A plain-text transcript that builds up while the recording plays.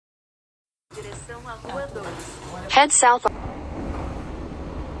Head south.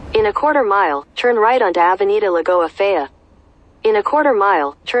 In a quarter mile, turn right onto Avenida Lagoa Feia. In a quarter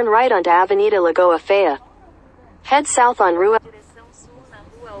mile, turn right onto Avenida Lagoa Feia. Head south on Rua. Direção sul na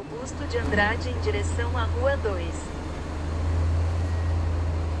Rua Augusto de Andrade em direção à Rua 2.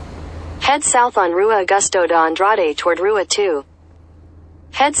 Head south on Rua Augusto de Andrade toward Rua 2.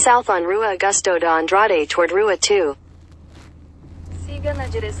 Head south on Rua Augusto de Andrade toward Rua 2. Siga na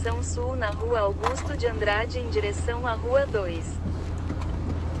direção sul na Rua Augusto de Andrade em direção à Rua 2.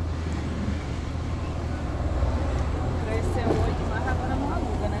 Cresceu 8, mas agora não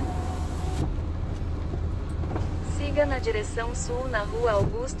aluga, né? Siga na direção sul na Rua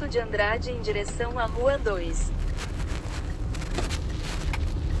Augusto de Andrade em direção à Rua 2.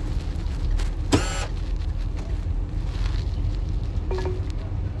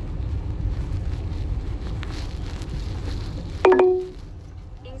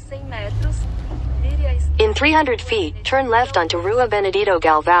 Em 100 metros, vire à esquerda. In 300 feet, turn left onto Rua Benedito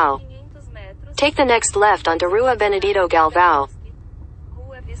Galvão. 500 metros, Take the next left onto Rua Benedito Galvão.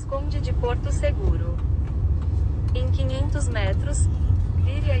 Rua Visconde de Porto Seguro. Em 500 metros,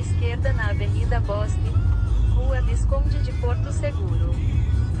 vire à esquerda na Avenida Bosque, Rua Visconde de Porto Seguro.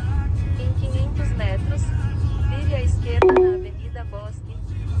 Em 500 metros, vire à esquerda na Avenida Bosque,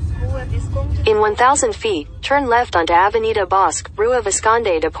 Rua Visconde de In 1,000 feet, turn left onto Avenida Bosque, Rua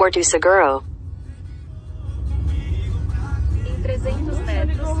Visconde de Porto Seguro. Em 300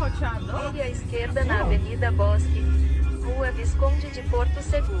 metros, vire à esquerda na Avenida Bosque, Rua Visconde de Porto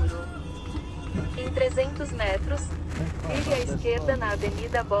Seguro. Em 300 metros, vire à esquerda na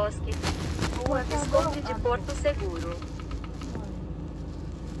Avenida Bosque, Rua Visconde de Porto Seguro.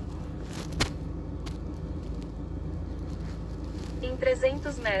 Em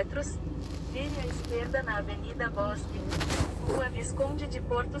 300 metros, vire à esquerda na Avenida Bosque, Rua Visconde de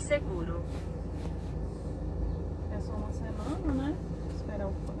Porto Seguro. É só uma semana, né? Esperar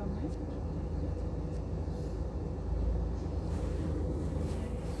o pagamento.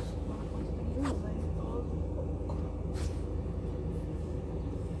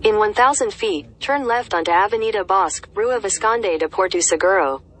 In 1,000 feet, turn left onto Avenida Bosque, Rua Visconde de Porto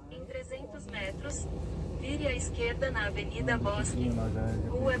Seguro. Em 300 metros, vire à esquerda na Avenida Bosque,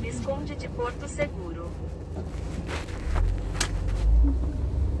 Rua Visconde de Porto Seguro.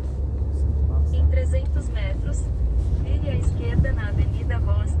 Em 300 metros, vire à esquerda na Avenida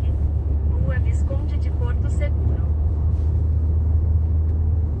Bosque, Rua Visconde de Porto Seguro.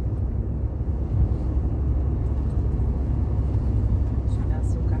 Tirar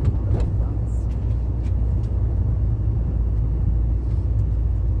seu cartão da poupança.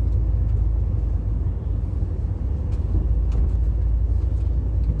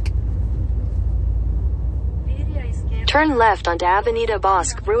 Vire à esquerda. Turn left onto Avenida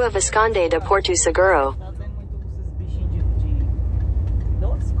Bosque, Rua Visconde de Porto Seguro. Tá vendo muito esses bichinhos de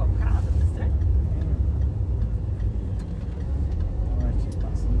doce, cocada, estranho?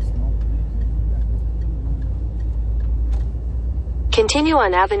 Continue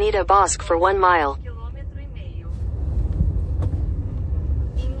on Avenida Bosque for 1 mile. Quilômetro e meio.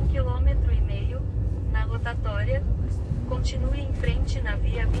 Em 1,5 km, na rotatória, continue em frente na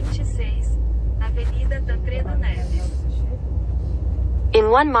via 26, Avenida Tancredo Neves. In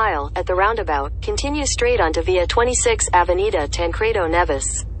 1 mile, at the roundabout, continue straight onto Via 26 Avenida Tancredo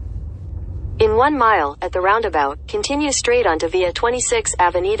Neves. In 1 mile, at the roundabout, continue straight onto Via 26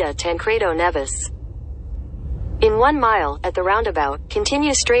 Avenida Tancredo Neves. In 1 mile, at the roundabout,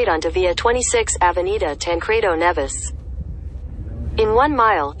 continue straight onto Via 26 Avenida Tancredo Neves. In 1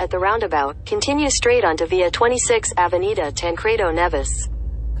 mile, at the roundabout, continue straight onto Via 26 Avenida Tancredo Neves.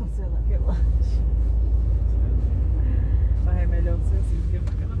 Cancela aquela. Mas é melhor você seguir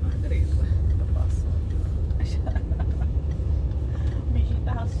pra aquela magreza. Tá passando. O bichinho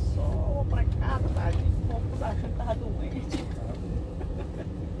tava só pra cá, tadinho. O povo achando que tava doente.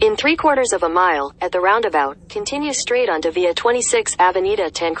 In 3/4 of a mile, at the roundabout, continue straight onto Via 26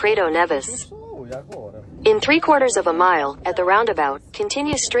 Avenida Tancredo Neves. In 3/4 of a mile, at the roundabout,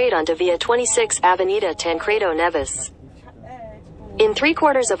 continue straight onto Via 26 Avenida Tancredo Neves. In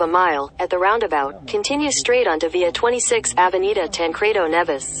 3/4 of a mile, at the roundabout, continue straight onto Via 26 Avenida Tancredo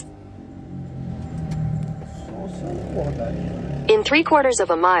Neves. In 3/4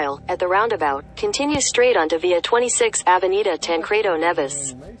 of a mile, at the roundabout, continue straight onto Via 26 Avenida Tancredo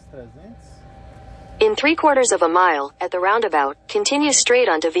Neves. In 3/4 of a mile, at the roundabout, continue straight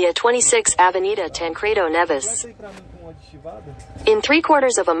onto Via 26 Avenida Tancredo Neves. In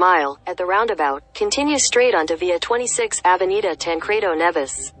 3/4 of a mile, at the roundabout, continue straight onto Via 26 Avenida Tancredo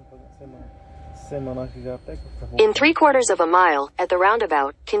Neves. semana que já até In 3/4 of a mile, at the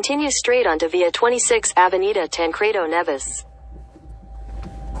roundabout, continue straight onto via 26 Avenida Tancredo Neves.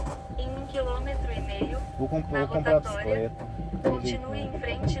 Em 1,5 km, vou na comprar a rotatória, bicicleta. continue em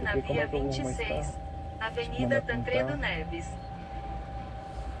frente na Porque como via é que eu vou 26, Manda Avenida pintar. Tancredo Neves.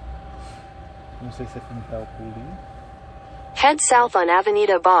 Não sei se é pintar ou polir. Head south on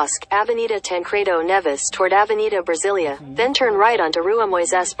Avenida Bosque, Avenida Tancredo Neves toward Avenida Brasilia, then turn right onto Rua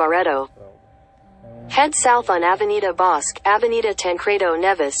Moisés Barreto. Head south on Avenida Bosque, Avenida Tancredo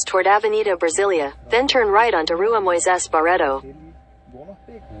Neves toward Avenida Brasilia, then turn right onto Rua Moisés Barreto. Ele igual nós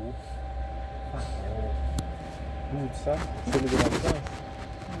pegou. Tudo, sabe? Você ligou na licença?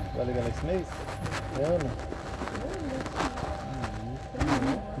 Vai ligar esse mês? Ana?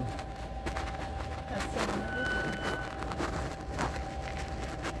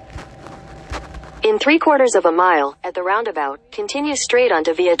 In 3/4 of a mile, at the roundabout, continue straight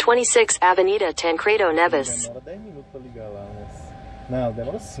onto via 26 Avenida Tancredo Neves. Demora 10 minutos pra ligar lá, mas... Não,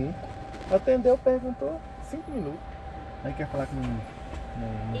 demora 5. Atendeu, perguntou 5 minutos. Aí quer falar que não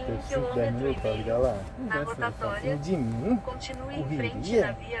teve 5, 10 minutos pra ligar lá? Na rotatória, de mim? continue em frente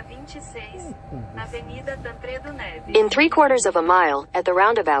na via 26, Avenida Tancredo Neves. In 3/4 of a mile, at the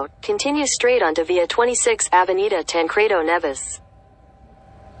roundabout, continue straight onto via 26 Avenida Tancredo Neves.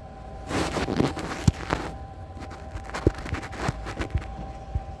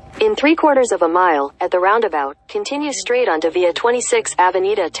 In 3/4 of a mile, at the roundabout, continue straight onto via 26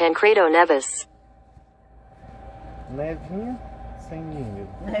 Avenida Tancredo Neves. Nevinha sem dinheiro.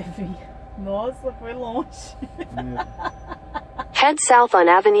 Nevinha. Nossa, foi longe. Head south on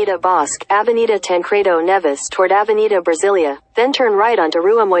Avenida Bosque, Avenida Tancredo Neves toward Avenida Brasilia, then turn right onto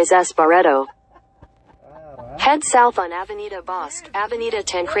Rua Moisés Barreto. Head south on Avenida Bosque, Avenida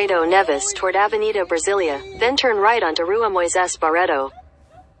Tancredo Neves toward Avenida Brasilia, then turn right onto Rua Moisés Barreto.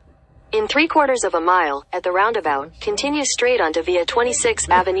 In 3/4 of a mile, at the roundabout, continue straight onto via 26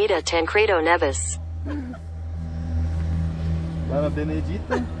 Avenida Tancredo Neves. Lá na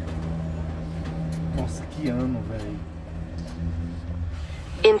Benedita. Nossa, que ano, velho.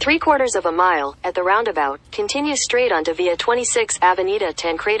 In 3/4 of a mile, at the roundabout, continue straight onto via 26 Avenida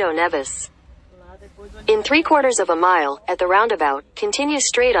Tancredo Neves. In 3/4 of a mile, at the roundabout, continue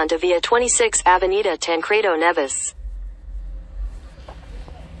straight onto via 26 Avenida Tancredo Neves.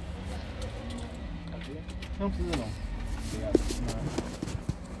 Não precisa não.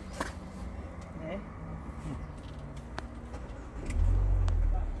 É.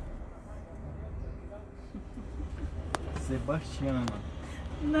 Sebastiana.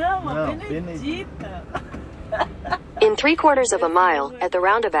 Não, a Não, Benedita. In 3/4 of a mile, at the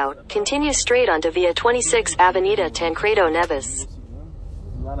roundabout, continue straight onto via 26 Avenida Tancredo Neves.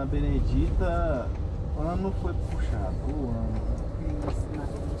 Lá na Benedita, o ano foi puxado. O ano.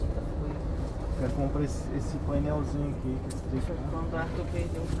 Quero comprar esse painelzinho aqui. Que esse Foi quando o Arthur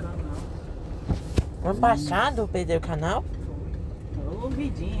perdeu o canal. Ano passado perdeu o canal? Ô,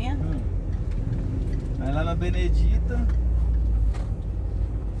 vidinha. Aí lá na Benedita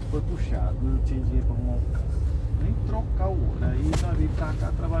foi puxado, não tinha dinheiro pra arrumar um carro. Nem trocar o olho. Aí já veio pra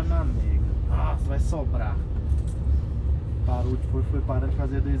cá trabalhar na Mega. Nossa, vai sobrar. Parou, depois foi parar de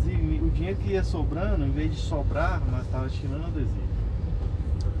fazer adesivo. E o dinheiro que ia sobrando, em vez de sobrar, nós tava tirando adesivo.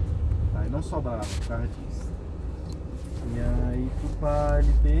 Aí não sobrava por causa disso. E aí fui pra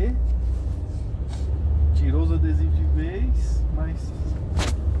LP, tirou os adesivos de vez, mas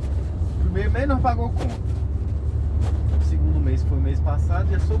o primeiro mês não pagou conta. O segundo mês, que foi o mês passado,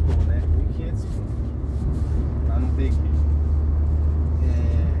 já sobrou, né? 1.500. Lá não peguei.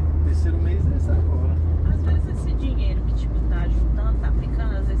 O terceiro mês é esse agora. Às vezes esse dinheiro que tipo tá ajudando, tá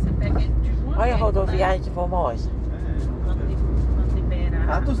ficando, às vezes você pega ele de uma Olha a vez, rodoviária de Formosa. Quando liberar.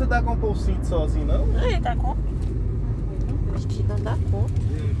 Ah, tu você tá com o cinto sozinho, não? Ele tá com. Acho que não dá conta.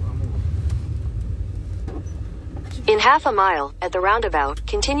 In half a mile, at the roundabout,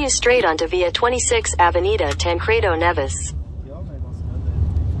 continue straight onto via 26 Avenida Tancredo Neves. Aqui, ó, o negócio dele.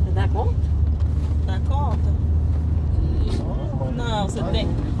 Não dá conta? Dá conta? Não,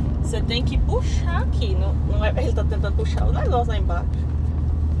 você tem que puxar aqui. Não é, ele tá tentando puxar o negócio lá embaixo.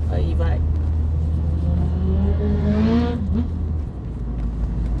 Aí vai.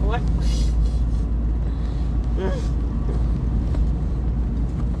 Ué?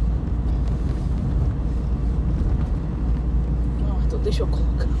 Então deixa eu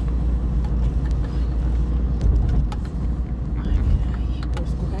colocar. Ai, peraí, vou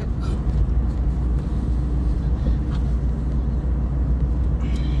escorregar.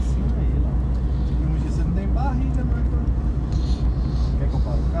 Ensina ele, ó. E um dia você não tem barriga, não é? Quer que eu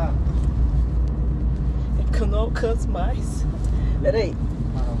pare o carro? É que eu não alcanço mais. Peraí.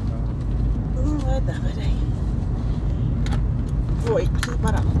 Parar o carro. vai dar, peraí. Foi, precisa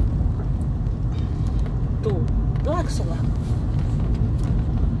parar. Tu, larga o celular.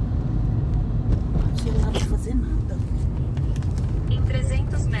 O celular não vai fazer nada. Em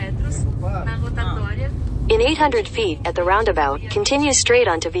 300 metros, na rotatória, In 800 feet at the roundabout, continue straight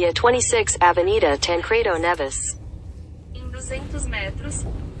onto Via 26 Avenida Tancredo Neves. em 200 metros,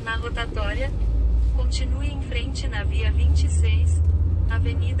 na rotatória, continue em frente na via 26,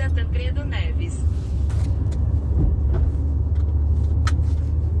 Avenida Tancredo Neves.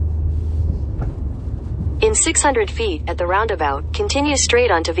 In 600 feet at the roundabout, continue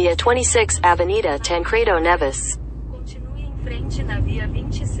straight onto Via 26 Avenida Tancredo Neves. Continue em frente na via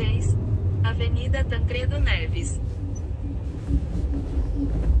 26, Avenida Tancredo Neves.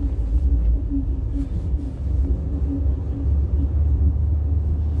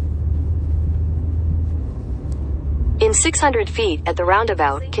 In 600 feet at the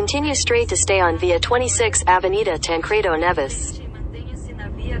roundabout, continue straight to stay on Via 26 Avenida Tancredo Neves. Mantenha-se na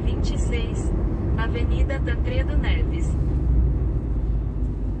via 26, Avenida Tancredo Neves.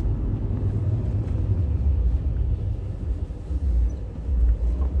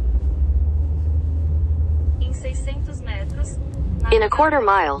 Em 600 metros, In a quarter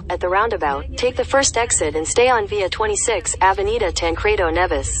mile, at the roundabout, take the first exit and stay on Via 26 Avenida Tancredo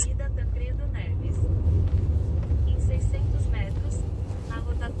Neves. Avenida Tancredo Neves. Em 600 metros, na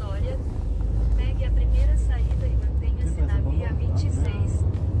rotatória, pegue a primeira saída e mantenha-se na via 26,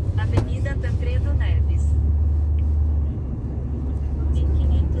 Avenida Tancredo Neves. Em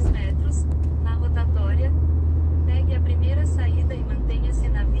 500 metros, na rotatória, pegue a primeira saída e mantenha-se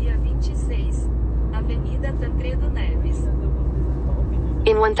na via 26, Avenida Tancredo Neves.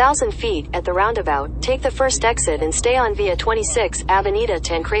 In 1,000 feet at the roundabout, take the first exit and stay on Via 26 Avenida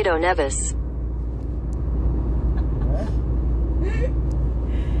Tancredo Neves.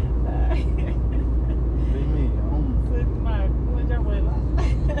 Você marcou de abuela.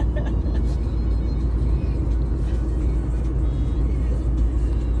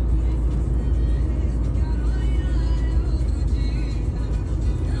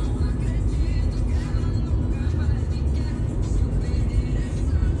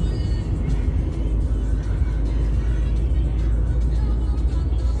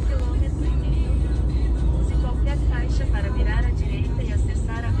 Use qualquer faixa para virar à direita e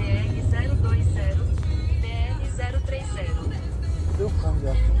acessar a BR-020, BR-030. Deu fome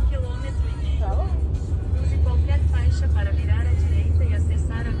já. 1 quilômetro e meio. Tá bom. Use qualquer faixa para virar à direita e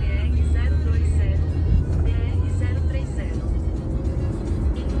acessar a BR-020, BR-030.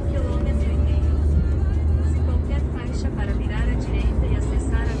 Em 1 quilômetro e meio. Use qualquer faixa para virar à direita e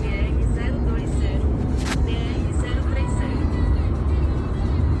acessar a BR-020, BR-030.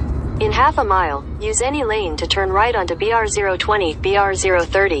 In half a mile, use any lane to turn right onto BR-020,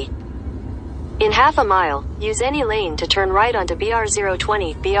 BR-030. In half a mile, use any lane to turn right onto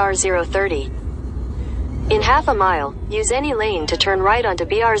BR-020, BR-030. In half a mile, use any lane to turn right onto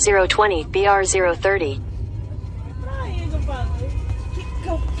BR-020, BR-030. Aí, compadre. O que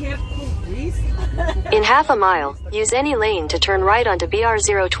eu quero com isso? In half a mile, use any lane to turn right onto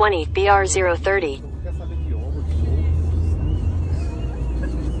BR-020, BR-030. Quer saber de obra, de outros?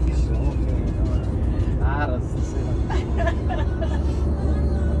 Aras, sei lá.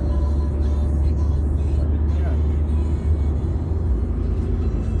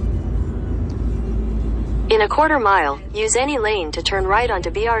 In a quarter mile, use any lane to turn right onto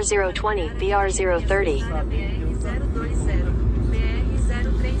BR-020, BR-030. Para BR-020,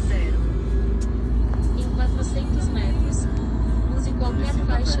 BR-030. Em 400 metros, use qualquer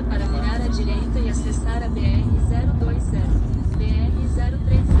faixa para virar à direita e acessar a BR-020,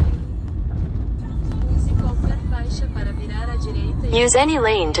 BR-030. Use qualquer faixa para virar à direita e Use any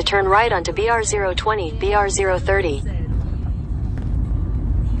lane to turn right onto BR-020, BR-030.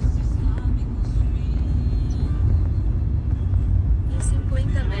 Em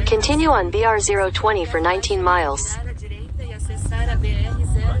 50 metros, Continue on BR-020 for 19 miles. virar à direita e acessar a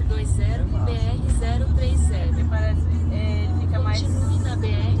BR-020, BR-030. Parece, ele fica mais... Continue na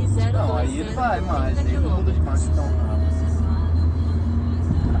BR-020 Não, aí ele vai mais, por 30 ele não muda de marcha tão rápido.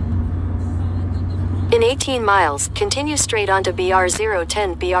 In 18 miles, continue straight onto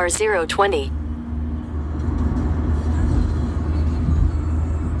BR-010, BR-020.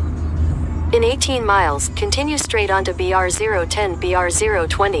 In 18 miles, continue straight onto BR-010,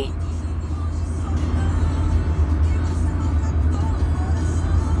 BR-020.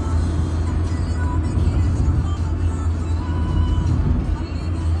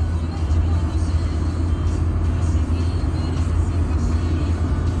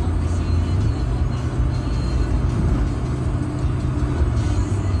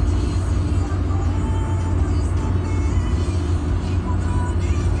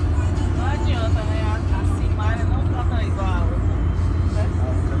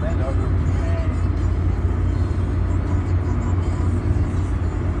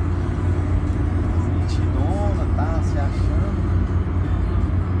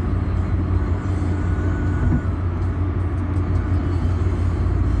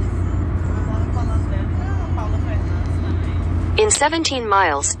 In 17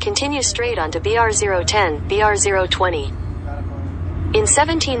 miles, continue straight onto BR010, BR020. In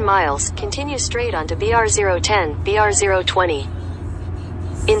 17 miles, continue straight onto BR010, BR020.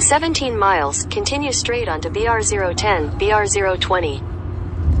 In 17 miles, continue straight onto BR010, BR020.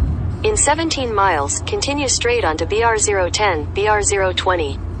 In 17 miles, continue straight onto BR010,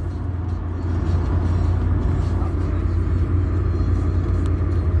 BR020.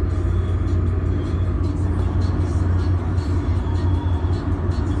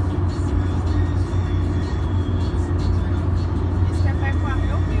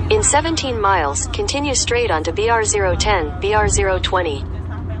 In 17 miles, continue straight onto BR010, BR020.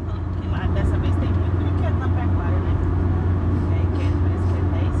 Dessa vez tem muito brinquedo na pecuária, né? Que o preço que é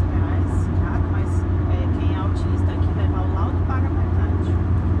R$10 cada, mas quem é autista que levar o laudo paga metade.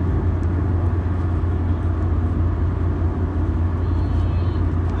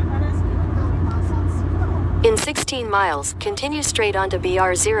 Parece que não tá me passando assim, não. In 16 miles, continue straight onto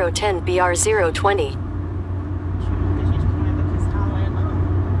BR010, BR020.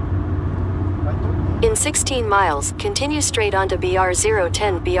 In 16 miles, continue straight onto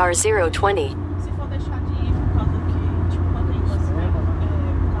BR010, BR020. Se for deixar de ir por causa que, tipo, quando tem você,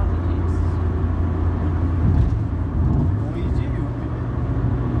 por causa disso. Vou ir de Rio, né?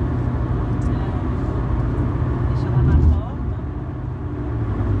 Deixa lá na porta.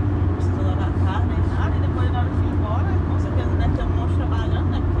 Não precisa lavar carro nem nada. E depois, na hora que ir embora, com certeza deve ter um monte trabalhando,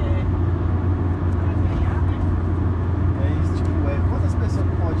 né? Porque vai ganhar, né? É isso, tipo, quantas pessoas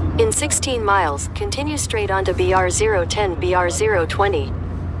podem ir? In 16 miles, continue straight onto BR010, BR020.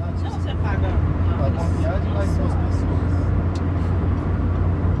 Se você paga Vai uma viagem mais 2 pessoas.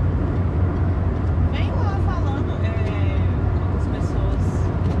 vem lá falando quantas pessoas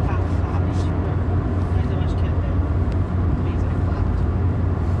o carro cabe, tipo, mas eu acho que é até 3 ou 4.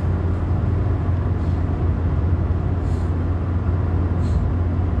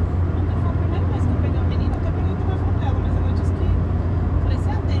 Ontem foi a primeira vez que eu peguei uma menina, eu até peguei o telefone dela, mas ela disse que. Falei, você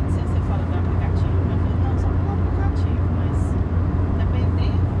atende sem ser fora do aplicativo? Ela falou, não, só pelo aplicativo, mas dependendo.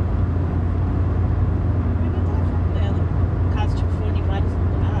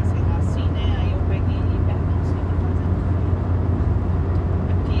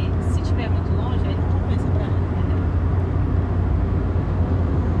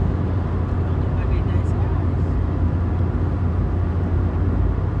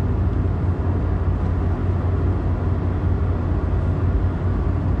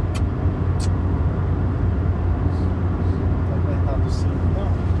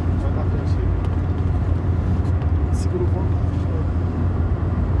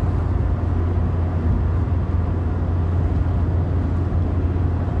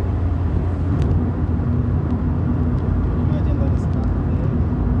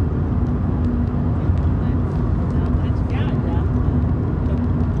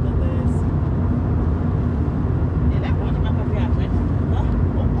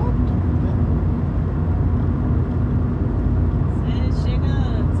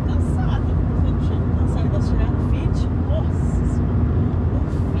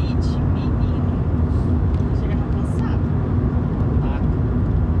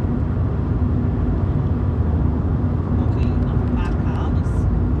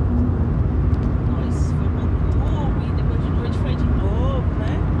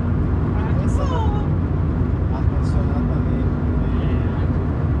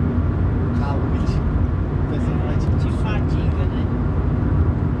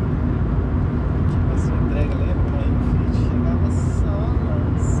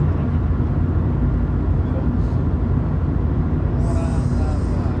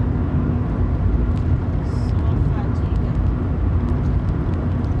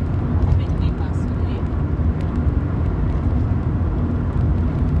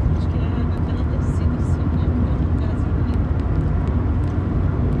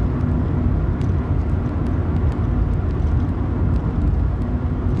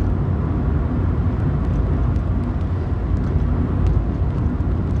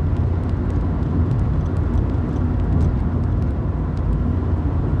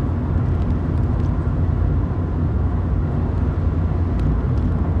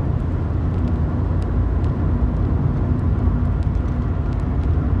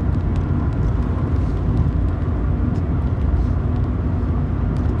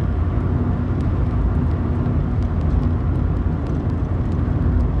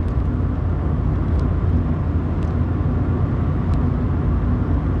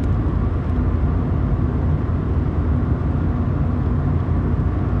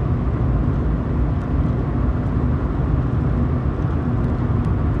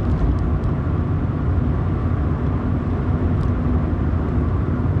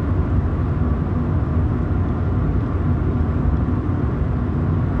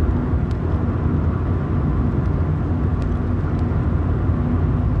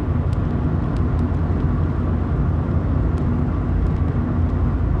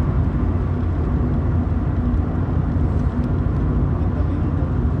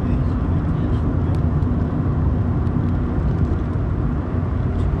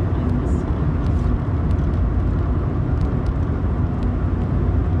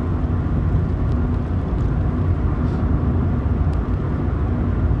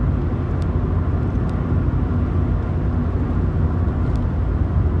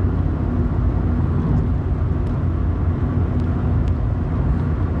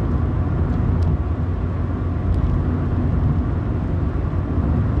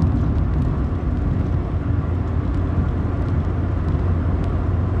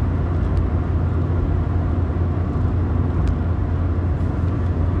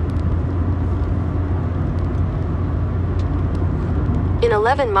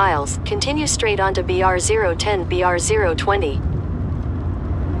 11 miles, continue straight onto BR010, BR020.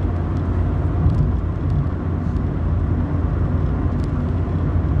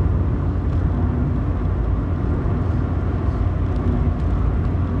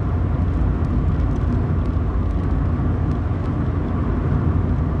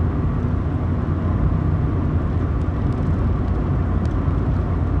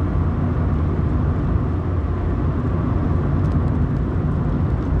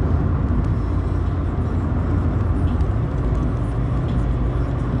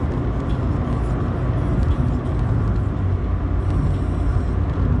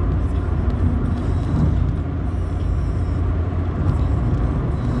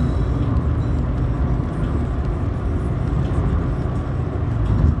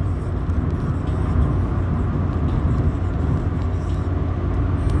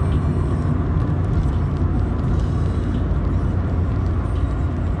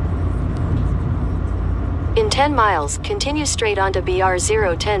 In 10 miles, continue straight onto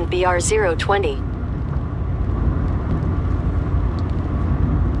BR010, BR020.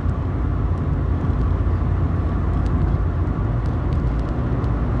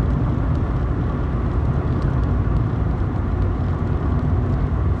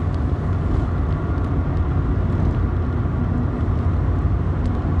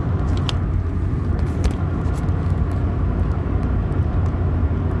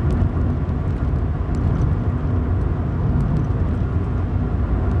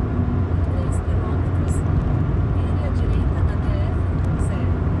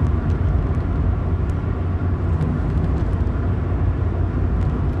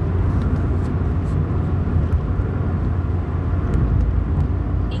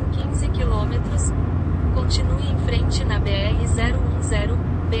 Continue em frente na BR-010,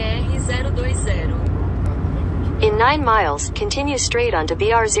 BR-020. In 9 miles, continue straight onto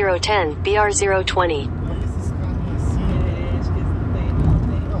BR010, BR020. Esses carrinhos assim. É, acho que eles não têm, não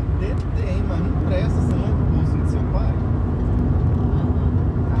tem. Não, tem, mas não presta, você não é o bolsinho do seu pai.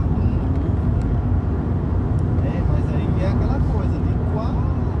 Carrinho. É, mas aí é aquela coisa, tem quase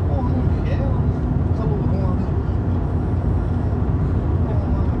porra no gelo, calorão ali.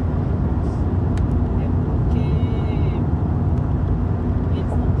 É porque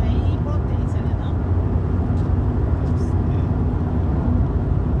eles não têm potência, né, não?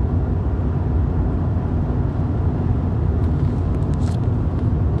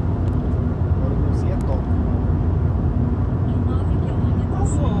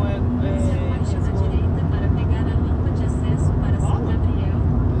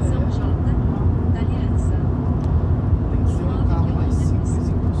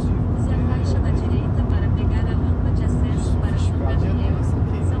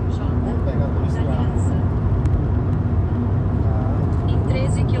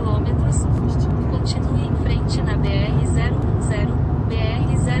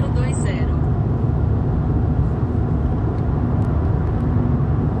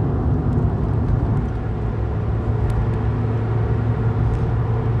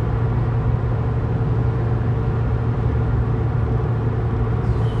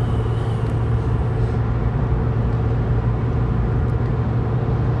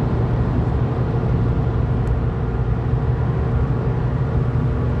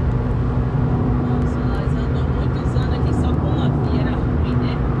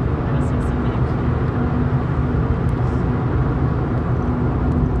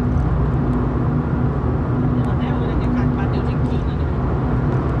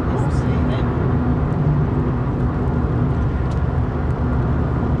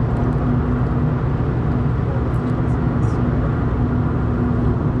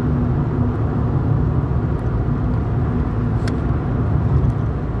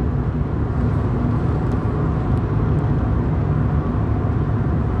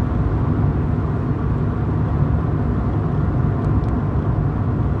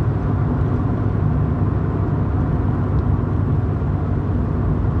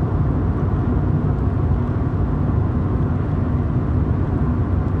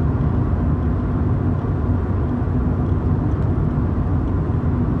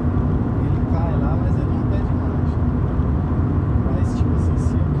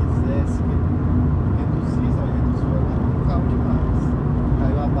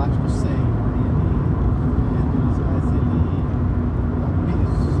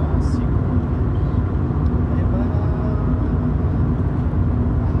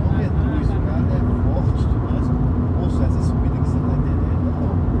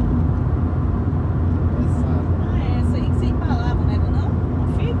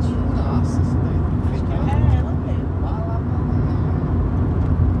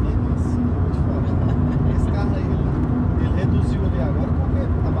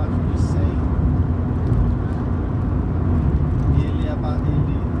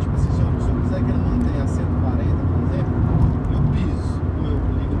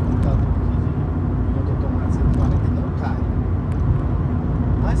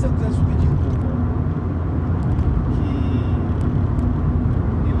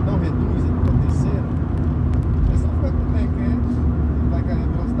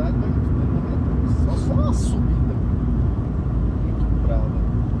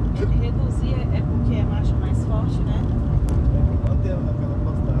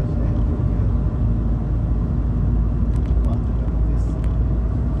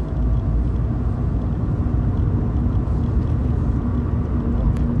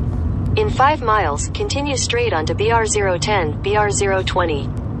 In 5 miles, continue straight onto BR010, BR020.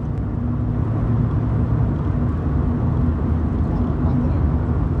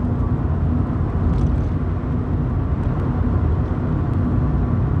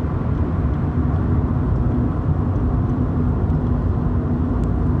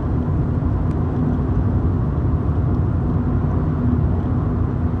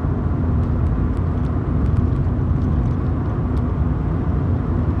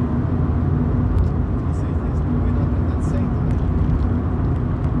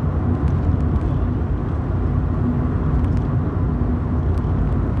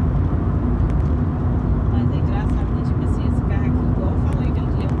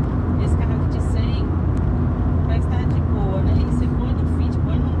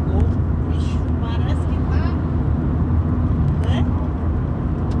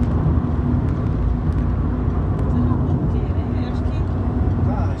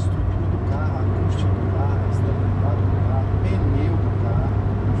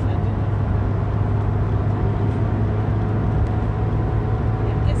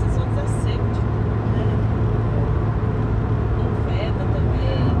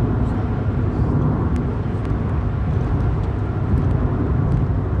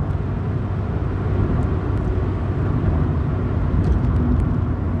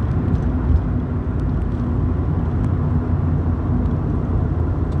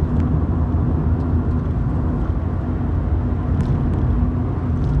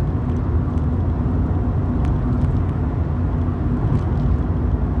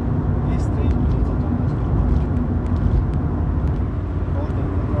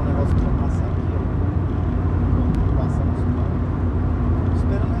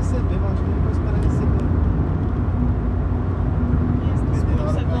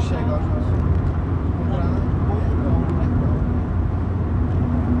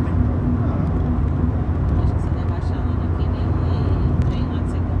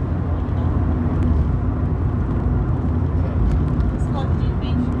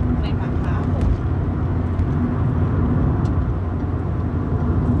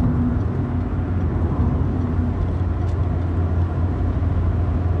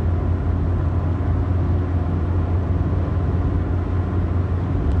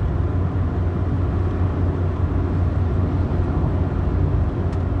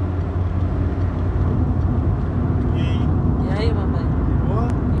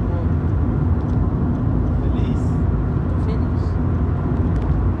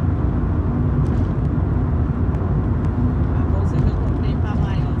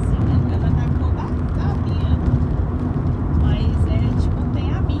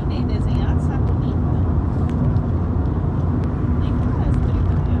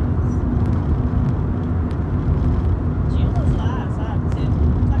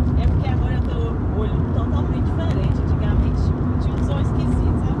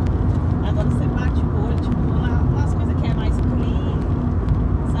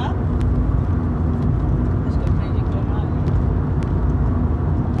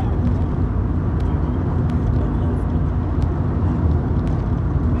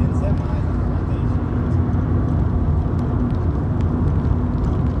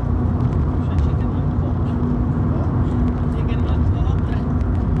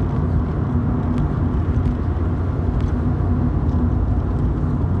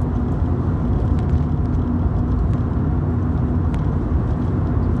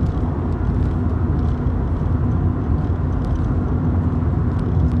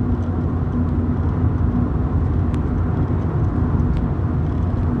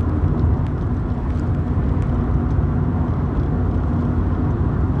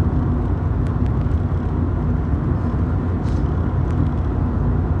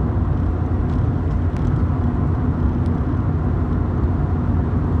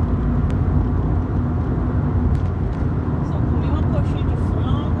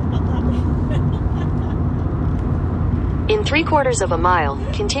 In 3/4 of a mile,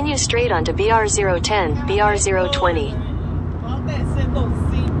 continue straight onto BR010, BR020.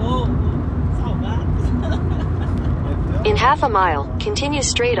 In half a mile, continue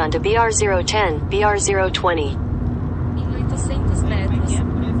straight onto BR010, BR020. Em 800 metros,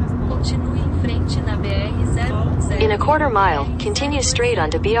 continue em frente na BR-010. In a 1/4 mile, continue straight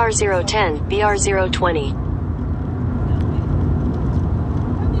onto BR010, BR020.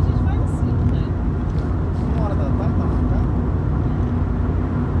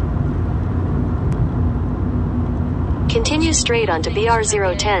 Continue straight onto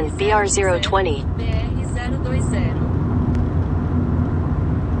BR010, BR020. BR-020.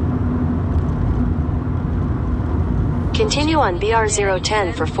 Continue on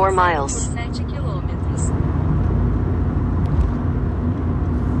BR-010 for 4 miles. 7 quilômetros.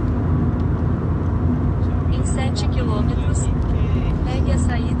 Em 7 quilômetros, pegue a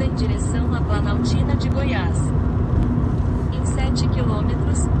saída em direção à Planaltina de Goiás. Em 7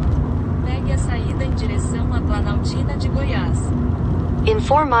 quilômetros, pegue a saída em direção à Planaltina de Goiás. In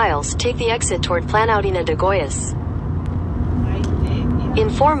 4 miles, take the exit toward Planaltina de Goiás. In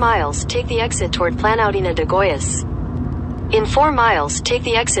 4 miles, take the exit toward Planaltina de Goiás. In 4 miles, take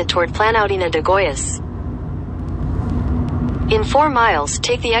the exit toward Planaltina de Goiás. In 4 miles,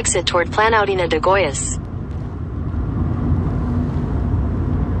 take the exit toward Planaltina de Goiás.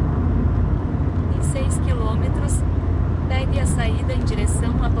 Em 6 quilômetros, pegue a saída em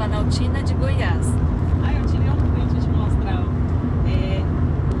direção à Planaltina de Goiás. Eu tirei um print de mostrar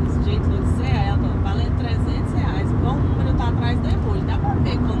os jeitos de ser. Ela vale R$300. Qual número tá atrás do emoji? Dá pra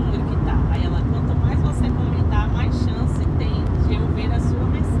ver qual número que tá. Aí ela, quanto mais você comentar, mais chance tem de eu ver a sua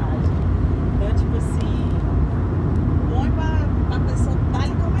mensagem. Então, tipo assim, põe pra pessoa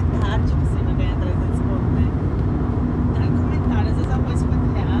dar-lhe comentário. Tipo assim, vai ganhar 300 pontos, né? Dá-lhe comentário. Às vezes ela põe R$50,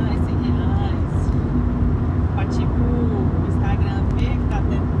 R$100. Pra tipo o Instagram ver que tá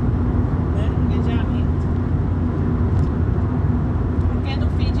tendo, né, engajamento. Porque no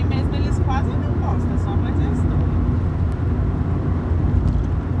feed mesmo eles quase não postam, só mais a história.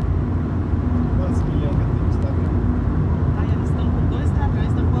 Quantos milhões que tem no Instagram? Aí eles estão com 2 Instagrams,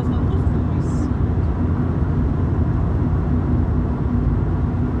 estão postando os dois.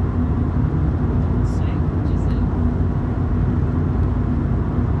 Não sei dizer.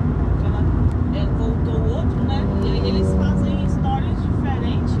 Ela voltou o outro, né? E aí eles fazem histórias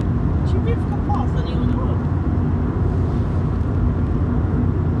diferentes. Tipo, e fica posta nenhum no outro.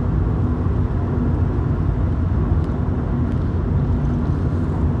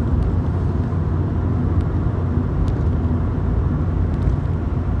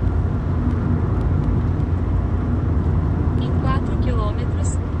 Em 4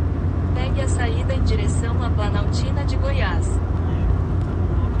 quilômetros, pegue a saída em direção à Planaltina de Goiás.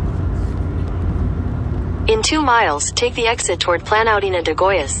 In 2 miles, take the exit toward Planaltina de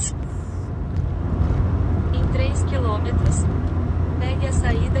Goiás. Em 3 quilômetros, pegue a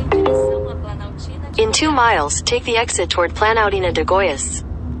saída em direção à Planaltina de In 2 Goiás. miles, take the exit toward Planaltina de Goiás.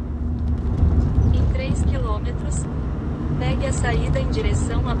 Em 3 quilômetros, pegue a saída em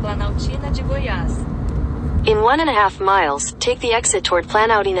direção à Planaltina de Goiás. In 1.5 miles, take the exit toward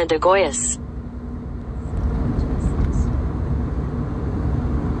Planaltina de Goiás.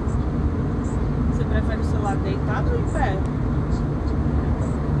 Você prefere o celular deitado ou em pé?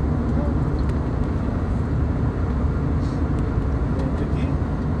 Onde aqui?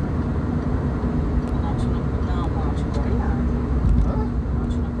 Não, Planaltina Goiás. Hã?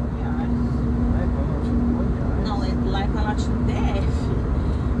 Planaltina Goiás. É, Planaltina Goiás. Não, lá é Planaltina DF.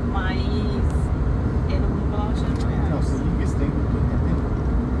 Mas é no Planaltina Não, Goiás. você liga esse trem que eu tô entendendo.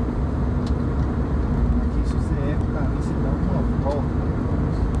 Aqui, se você erra o caminho, você dá uma volta.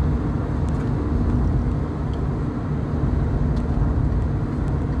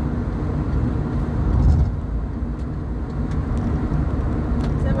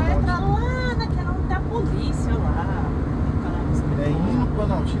 Você vai entrar lá naquela onde tem a polícia lá. É indo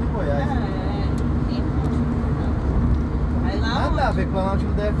Planaltina e Goiás. Aí lá Nada a onde? ver,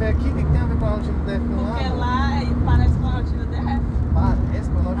 Planaltina DF é aqui. O que tem a ver Planaltina DF com lá? Porque lá parece Planaltina DF. Parece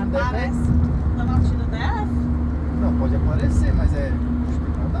Planaltina DF. Aparece Planaltina DF. Não, pode aparecer, mas é.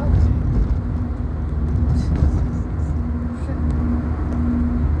 Nada a ver.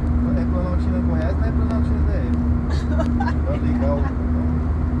 É Planaltina Goiás, não é Planaltina DF. Vou ligar o.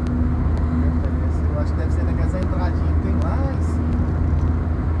 Eu acho que deve ser naquela entradinha que tem lá em cima.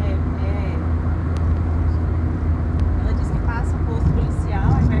 Ela disse que passa um posto policial,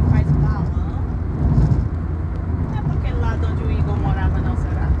 aí vai faz o balão. Não é porque lá de onde o Igor morava, não,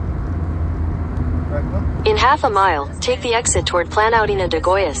 será? Vai quanto? In half a mile, take the exit toward Planaltina de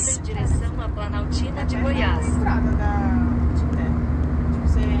Goiás. Em direção à Planaltina de É Goiás. na estrada de terra. Tipo,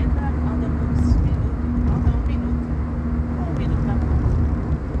 você entra, anda por uns minutos, anda 1 minuto. 1 minuto da ponta.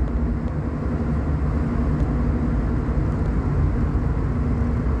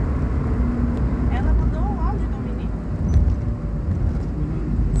 Ela mandou um áudio do menino.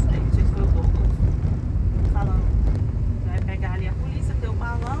 Não sei se foi o Douglas. Falando que vai pegar ali a polícia, ter o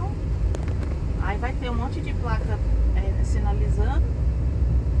balão. Aí vai ter um monte de placa sinalizando.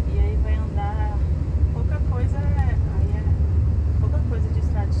 E aí vai andar pouca coisa, pouca coisa de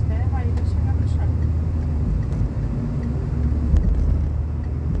estrada de terra, aí vai chegar no chão.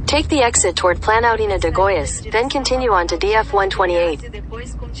 Take the exit toward Planaltina de Goiás, then continue on to DF-128. E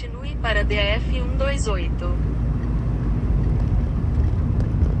depois continue para DF 128.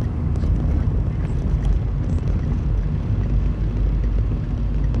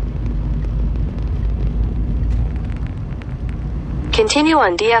 Continue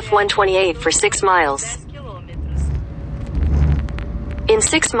on DF-128 for 6 miles. 10 quilômetros. In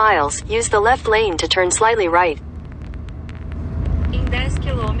 6 miles, use the left lane to turn slightly right. Em 10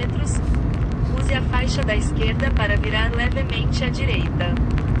 quilômetros, use a faixa da esquerda para virar levemente à direita.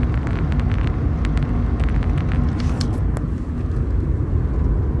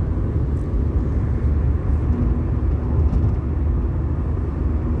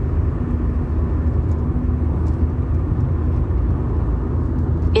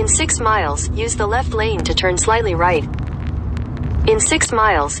 In 6 miles, use the left lane to turn slightly right. In 6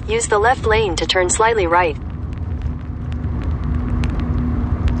 miles, use the left lane to turn slightly right.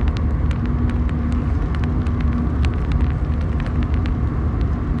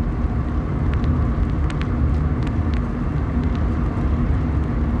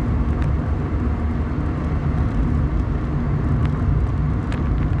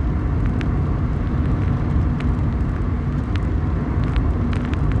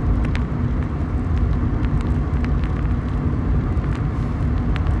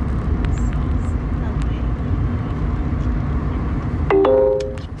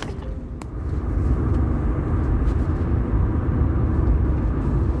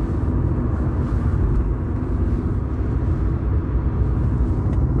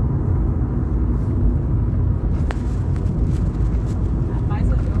 Rapaz,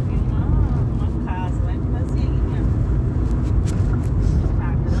 eu vi uma casa lá em Brasília.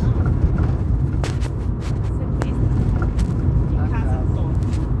 Instagram. Você pensa em casa top.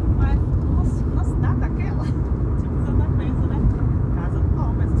 Mas, nossa, uma cidade daquela. Tipo, você até pensa, né? Casa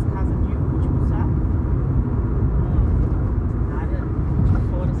top, essas casas de último, sabe? Área de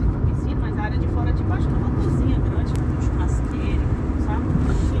fora, assim, com piscina, mas a área de fora, tipo, acho que é uma cozinha grande, com churrasqueira, sabe?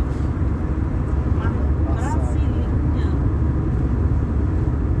 Chique. Uma Brasília.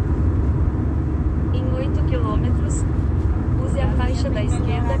 Em 8 quilômetros, use a faixa da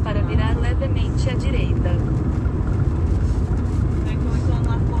esquerda para virar levemente à direita. Daqui a 8 anos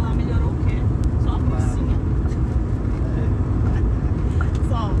largou lá, melhorou o quê? Só a cozinha.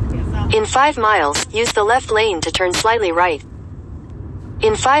 Só, exato. In 5 miles, use the left lane to turn slightly right.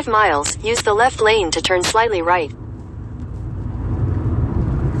 In 5 miles, use the left lane to turn slightly right.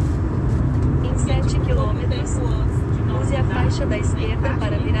 Em 7 quilômetros, use a faixa da esquerda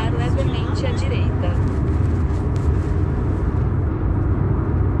para virar levemente à direita.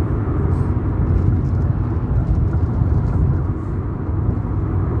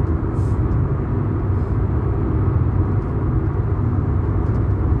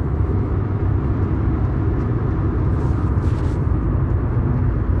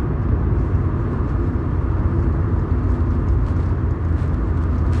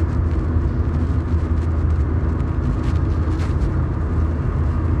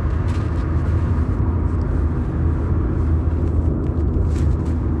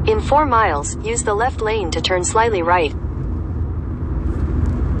 In 4 miles, use the left lane to turn slightly right.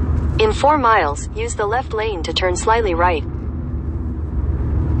 In 4 miles, use the left lane to turn slightly right.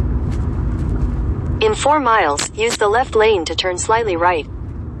 In 4 miles, use the left lane to turn slightly right.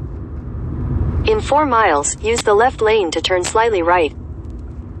 In 4 miles, use the left lane to turn slightly right.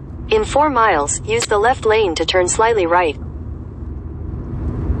 In 4 miles, use the left lane to turn slightly right.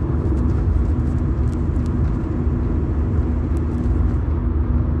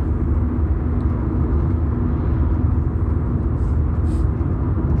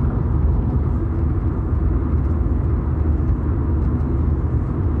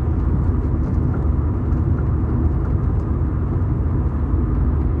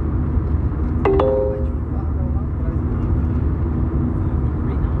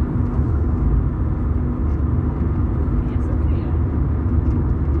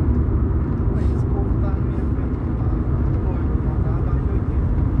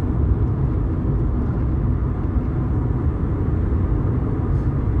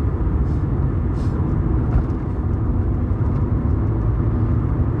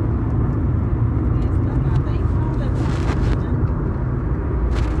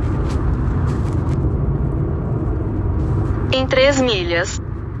 Em 3 milhas.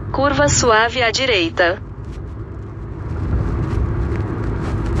 Curva suave à direita.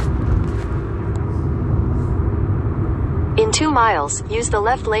 In 2 miles, use the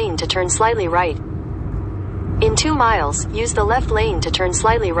left lane to turn slightly right. In 2 miles, use the left lane to turn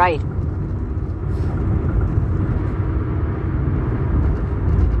slightly right.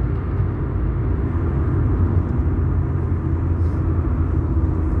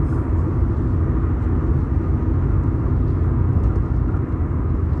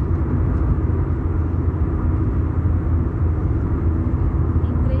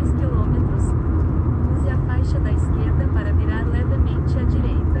 Em 3 quilômetros, use a faixa da esquerda para virar levemente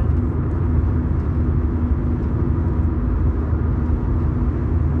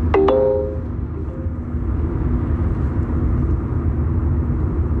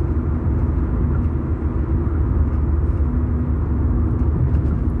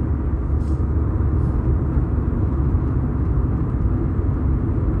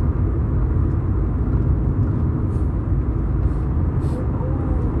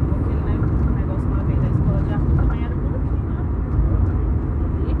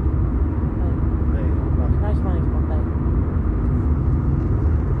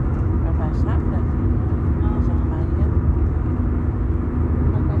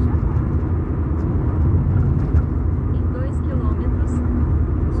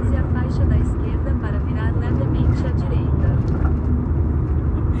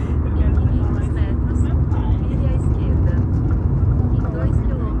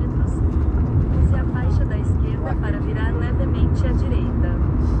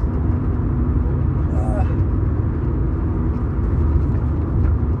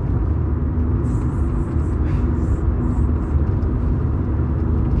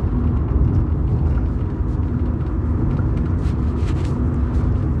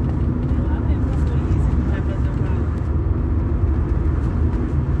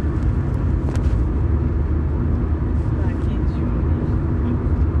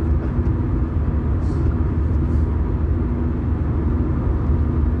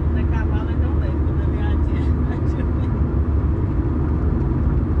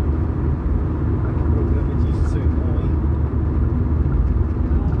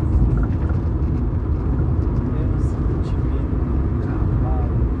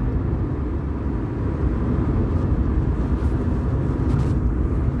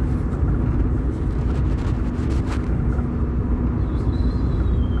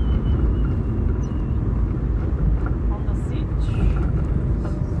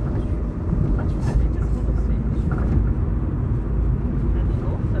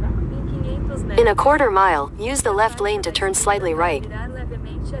a quarter mile, use the left lane to turn slightly right. Virar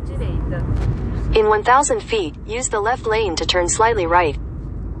levemente à direita. In 1,000 feet, use the left lane to turn slightly right.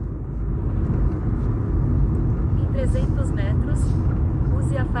 Em 300 metros,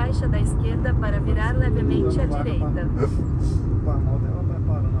 use a faixa da esquerda para virar levemente à direita. Com a moto ela vai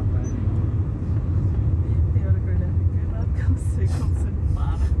parando atrás de mim. Tem hora que eu já fiquei lá, porque eu não sei como você não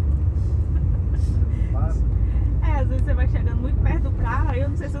para. Para. Às vezes você vai chegando muito perto do carro, aí eu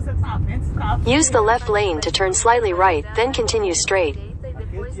não sei se você tá vendo, se tá vendo. Use the left lane to turn slightly right, then continue straight.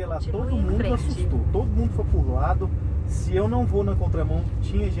 Aquele dia lá todo mundo assustou, todo mundo foi por lado. Se eu não vou na contramão,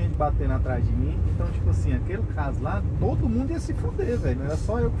 tinha gente batendo atrás de mim. Então, tipo assim, aquele caso lá, todo mundo ia se fuder, velho. Não era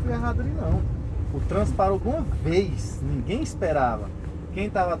só eu que fui errado ali, não. O trânsito parou alguma vez, ninguém esperava. Quem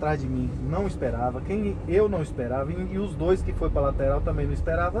tava atrás de mim não esperava, eu não esperava, e os dois que foi pra lateral também não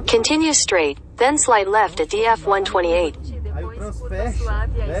esperavam. Continue straight, then slide left at DF 128. Aí o trânsito fecha,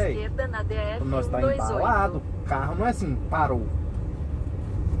 velho. Nós tá embalado, o carro não é assim, parou.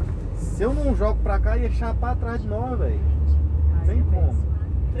 Se eu não jogo pra cá, ia chapar atrás de nós, velho. Sem como.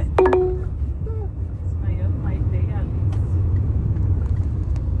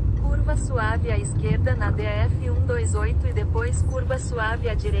 Curva suave à esquerda na DF 128 e depois curva suave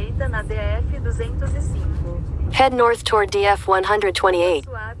à direita na DF 205. Head north toward DF 128.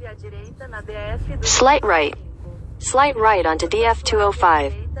 Suave à direita na DF 205. Slight right. Slight right onto DF 205.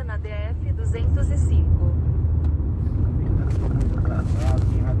 Direita na DF 205.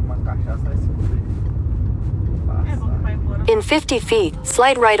 Quem vai tomar cachaça vai se fuder. É bom que vai embora. In 50 feet,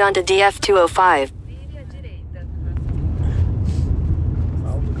 slide right onto DF 205. Vire à direita.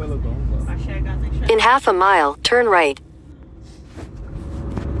 Salve o pelotão, mano. Pra chegar, tem que chegar. In half a mile, turn right.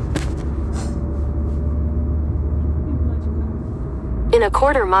 In a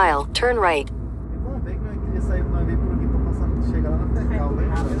quarter mile, turn right. Vamos ver que nós queria sair pra ver por aqui pra passar, chegar lá na Fercal, né?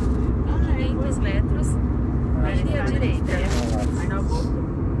 Em 500 metros, vire à direita. Aí nós voltamos.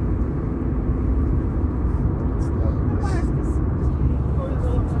 Parece que sim.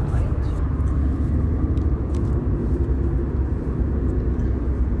 Coisou lá pra frente.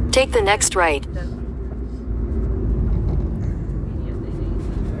 Take the next right. Vire à direita.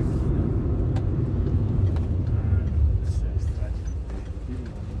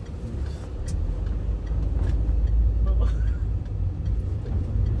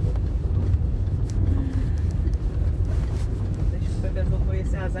 Deixa o bebezão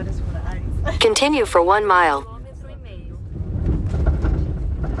conhecer as áreas rurais. Continue for 1 mile. Quilômetro e meio.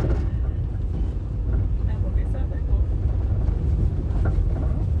 É, porque a estrada é boa.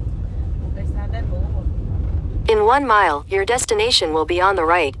 Porque a estrada é boa. In 1 mile, your destination will be on the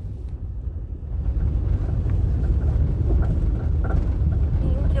right.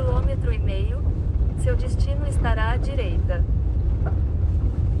 Em 1,5 quilômetros, seu destino estará à direita.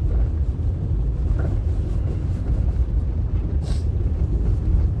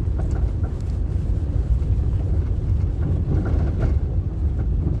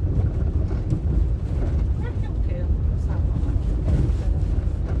 É que eu quero sabão aqui.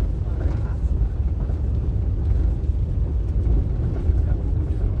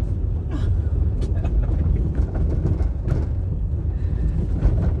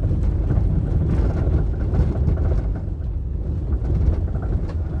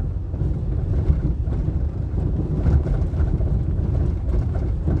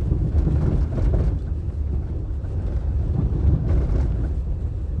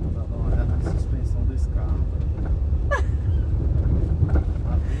 Dá uma olhada na suspensão desse carro.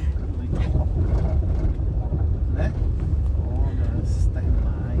 Lá tem tudo aí. Né? Olha, esses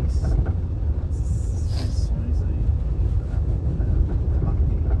terminais, essas suspensões aí.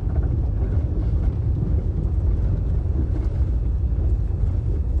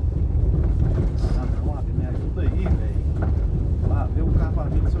 Ah não, Abi, me ajuda aí, velho. Lá, ver o carro pra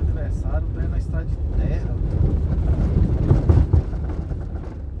mim do seu aniversário, tá na estrada de terra.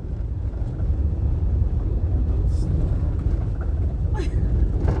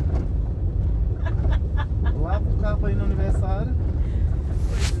 Lava o carro pra ir no aniversário.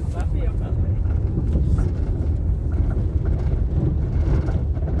 Desafio, cara.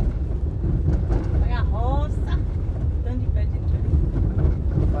 Vai a roça. Tanto de pé de trem.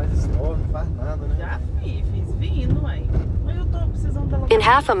 Não faz história, não faz nada, né? Já fiz vindo, aí. Mas eu tô precisando da In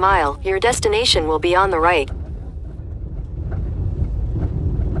half a mile, your destination will be on the right.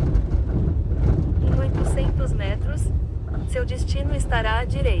 Em 800 metros, seu destino estará à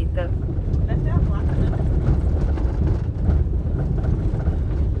direita. Deve ter a placa, né?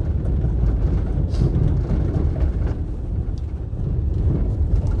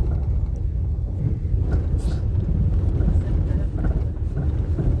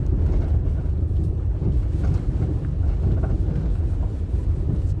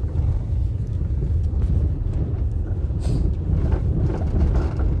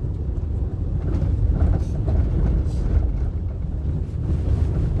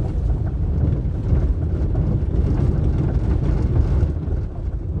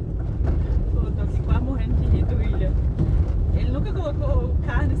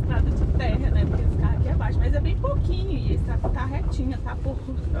 tá retinha, tá por...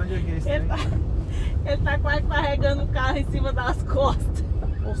 Onde é que é esse Ele trem? ele tá quase carregando o carro em cima das costas.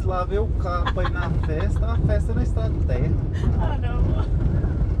 Vamos lá ver o carro pra ir na festa. A festa é na estrada de terra. Ah, não.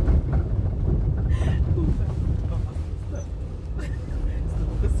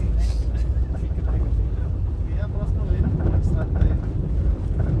 Assim, né? Fica pegando. E a próxima vez não pode estrada de terra.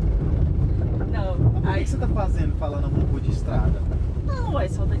 Não, O que aí... você tá fazendo falando uma rua de estrada? Não, é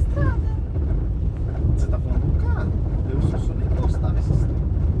só da estrada. Você tá falando do carro. Eu só nem gostava desses trem.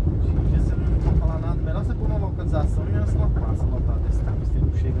 Hoje você não pode falar nada. Melhor você pôr uma localização e ela passa lotada desse trem. Você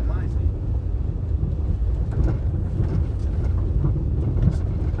não chega mais aí.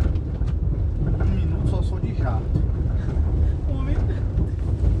 Um minuto só sou de jato. Um minuto.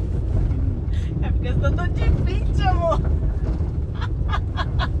 Um minuto. É porque você tá dando de 20, amor.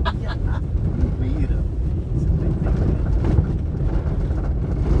 Poeira. Você tá entendendo?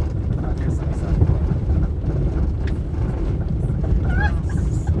 Cadê essa amizade agora?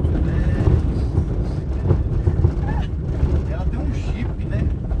 Nossa, ela tem um Jeep, né?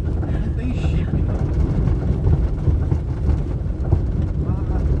 Não tem Jeep, não.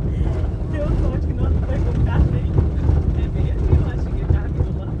 Deu sorte que não pegou o carro nem. É bem aqui, eu acho que o carro aqui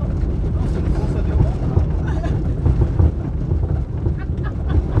do lado. Nossa, não concedeu não.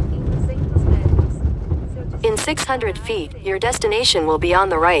 Em 200 metros, seu In destino 600 estará à feet, direita. your destination will be on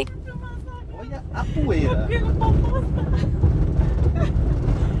the right. Olha a poeira. Porque não pode postar.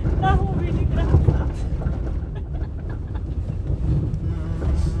 Tá ruim, engraçado.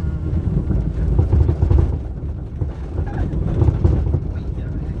 Olha,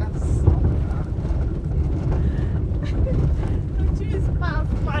 arregaçou, cara. Não tinha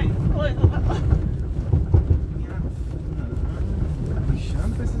espaço, mais coisa.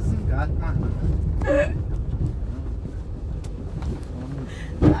 Puxando pra esses engates, mas não.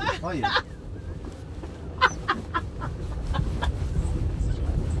 Olha.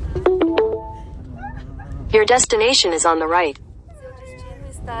 Your destination is on the right. Seu destino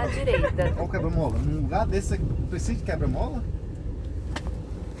está à direita. Olha o quebra-mola. Num lugar desse, você precisa de quebra-mola?